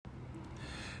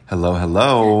Hello,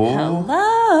 hello.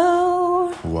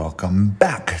 Hello. Welcome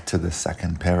back to the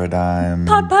Second Paradigm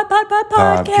Podcast.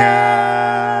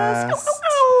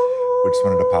 We just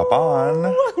wanted to pop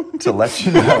on to let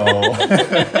you know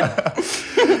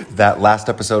that last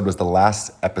episode was the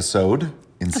last episode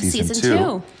in season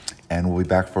two. And we'll be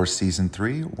back for season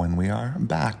 3 when we are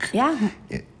back. Yeah.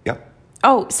 Yep.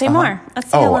 Oh, say more.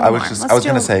 Let's say a little more. I was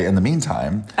going to say, in the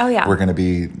meantime, yeah. we're going to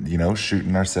be,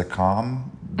 shooting our sitcom,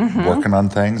 working on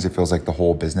things. It feels like the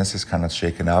whole business is kind of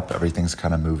shaken up. Everything's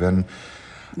kind of moving.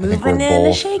 I think we're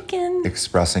both shaking.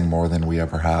 Expressing more than we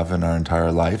ever have in our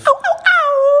entire life.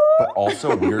 But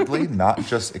also, weirdly, not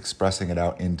just expressing it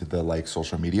out into the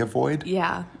social media void.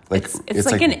 Yeah. It's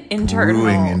like an internal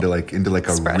brewing into a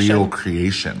expression. real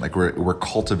creation. Like we're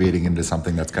cultivating into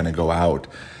something that's going to go out,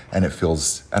 and it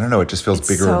feels, I don't know, it just feels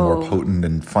bigger and more potent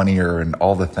and funnier and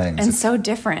all the things. And so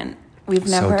different. We've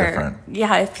never. So different.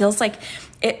 Yeah, it feels like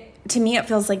it. To me, it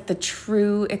feels like the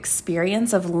true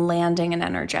experience of landing an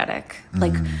energetic,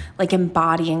 like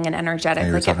embodying an energetic. Yeah,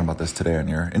 you were talking about this today on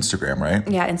your Instagram, right?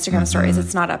 Yeah, Instagram stories.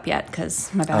 It's not up yet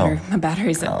because my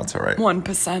battery's at that's all right.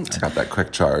 1%. I got that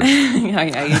quick charge.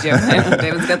 yeah, you do.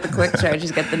 David's got the quick charge.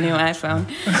 He's got the new iPhone.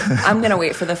 I'm gonna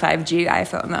wait for the 5G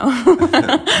iPhone though.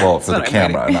 Well, for the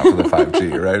camera, not for the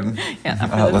 5G, right?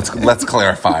 Yeah. Let's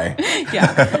clarify.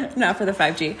 Yeah, not for the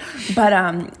 5G. But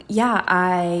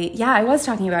I was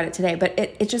talking about it today, but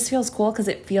it just feels cool because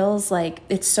it feels like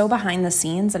it's so behind the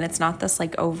scenes and it's not this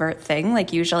overt thing.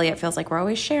 Like usually it feels like we're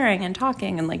always sharing and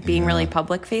talking and being really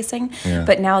public facing. Yeah.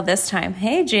 But now this time,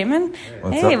 hey Jamin,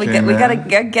 we got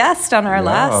a guest on our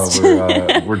last.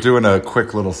 We're doing a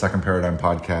quick little Second Paradigm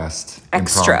podcast.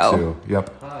 Extra.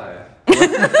 Yep. Hi.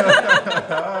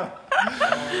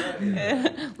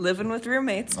 Living with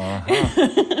roommates.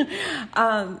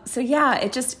 Uh-huh. So yeah,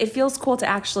 it feels cool to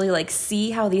actually see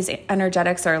how these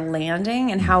energetics are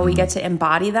landing and how we get to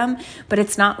embody them. But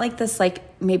it's not like this,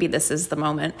 maybe this is the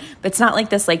moment, but it's not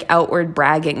like this outward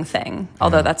bragging thing.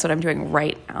 Although that's what I'm doing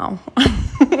right now.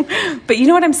 But you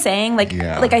know what I'm saying?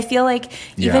 I feel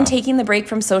even taking the break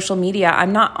from social media,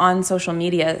 I'm not on social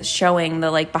media showing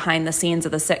the behind the scenes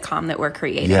of the sitcom that we're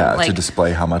creating. Yeah, to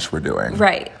display how much we're doing.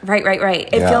 Right.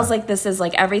 It feels like this is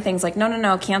everything's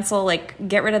no, cancel,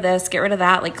 get rid of this, get rid of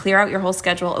that, clear out your whole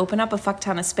schedule, open up a fuck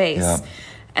ton of space. Yeah.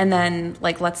 And then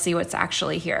let's see what's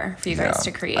actually here for you guys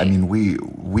to create. I mean,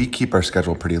 we keep our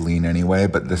schedule pretty lean anyway,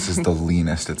 but this is the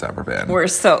leanest it's ever been. We're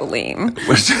so lean.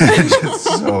 We're just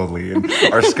so lean.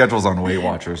 Our schedule's on Weight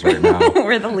Watchers right now.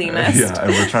 We're the leanest. Yeah,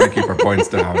 and we're trying to keep our points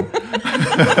down.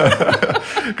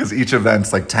 Because each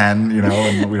event's 10,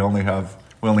 and we only have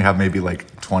maybe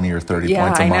 20 or 30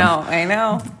 points a month. I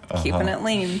know. Keeping it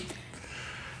lean.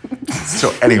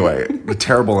 So anyway, the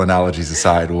terrible analogies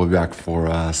aside, we'll be back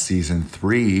for season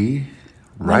 3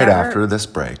 right after this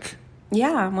break.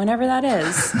 Yeah, whenever that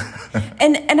is.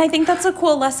 and I think that's a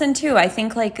cool lesson too. I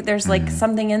think there's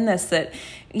something in this that,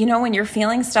 when you're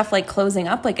feeling stuff closing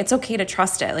up, it's okay to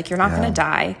trust it. You're not going to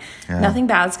die. Yeah. Nothing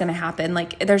bad's going to happen.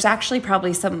 There's actually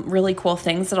probably some really cool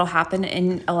things that'll happen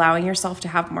in allowing yourself to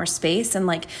have more space. And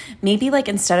maybe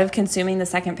instead of consuming the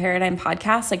Second Paradigm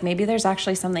podcast, maybe there's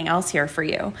actually something else here for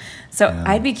you. So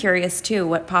I'd be curious too,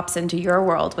 what pops into your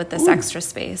world with this extra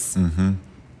space. Mm-hmm.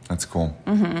 That's cool.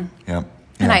 Mm-hmm. Yep.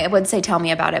 And I would say, tell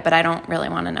me about it, but I don't really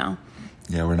want to know.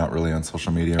 Yeah, we're not really on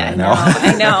social media right now.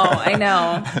 I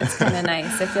know. It's kind of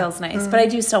nice. It feels nice. But I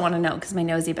do still want to know because my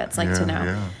nosy bits like to know.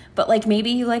 Yeah. But maybe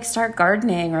you start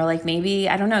gardening or maybe,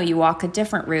 I don't know, you walk a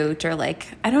different route or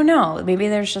I don't know. Maybe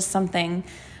there's just something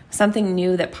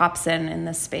new that pops in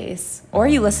this space. Or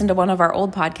you listen to one of our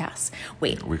old podcasts.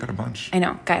 Wait. We got a bunch. I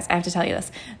know. Guys, I have to tell you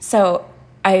this. So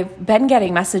I've been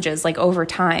getting messages over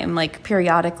time,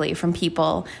 periodically from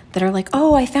people that are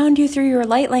oh, I found you through your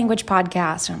light language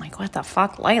podcast. And I'm what the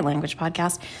fuck, light language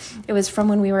podcast? It was from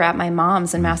when we were at my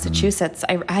mom's in Massachusetts.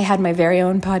 I had my very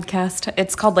own podcast.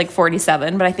 It's called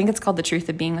 47, but I think it's called The Truth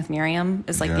of Being with Miriam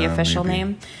is the official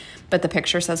name. But the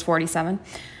picture says 47.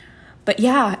 But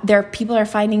yeah, people are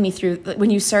finding me through,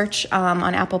 when you search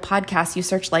on Apple Podcasts, you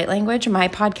search light language. My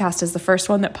podcast is the first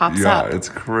one that pops up. Yeah, it's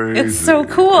crazy. It's so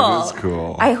cool. It is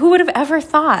cool. Who would have ever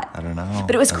thought? I don't know.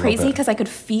 But it was crazy because I could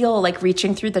feel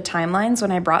reaching through the timelines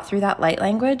when I brought through that light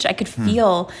language. I could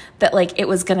feel that it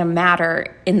was going to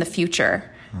matter in the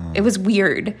future. It was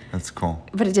weird. That's cool.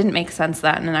 But it didn't make sense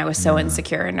then. And I was so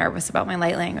insecure and nervous about my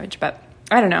light language. But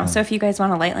I don't know. So if you guys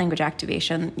want a light language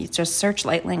activation, you just search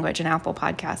light language in Apple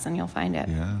Podcasts and you'll find it.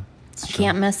 Yeah. You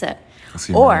can't miss it. I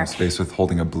see or space with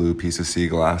holding a blue piece of sea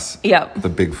glass. Yep. The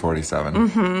big 47.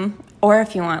 Mm-hmm. Or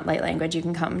if you want light language, you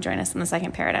can come join us in the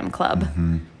Second Paradigm Club.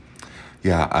 Mm-hmm.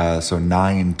 Yeah. So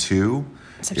 9-2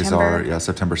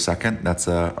 September 2nd. That's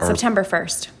our September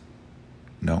 1st.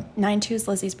 No. 9/2 is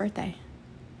Lizzie's birthday.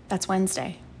 That's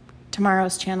Wednesday.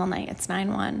 Tomorrow's channel night. It's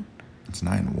 9/1. It's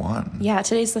 9/1. Yeah,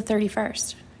 today's the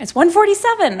 31st. It's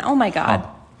 1:47. Oh my God.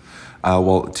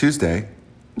 Well, Tuesday.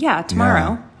 Yeah,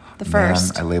 tomorrow, the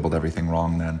 1st. Man, I labeled everything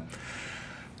wrong then.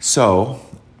 So,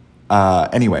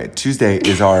 anyway, Tuesday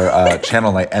is our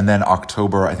channel night, and then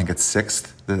October, I think it's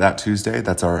 6th, that Tuesday,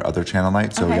 that's our other channel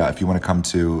night. So, yeah, if you want to come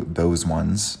to those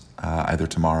ones, either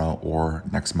tomorrow or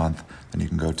next month, then you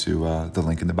can go to the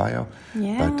link in the bio.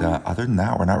 Yeah. But other than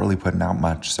that, we're not really putting out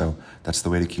much, so that's the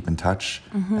way to keep in touch.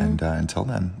 Mm-hmm. And until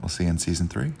then, we'll see you in season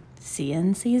 3. See you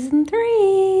in season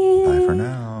 3. Bye for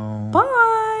now.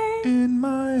 Bye. In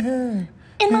my head.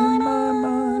 In my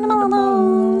mind, I'm all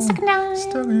alone, stuck in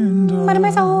time. But in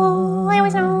my soul, I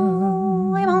always know.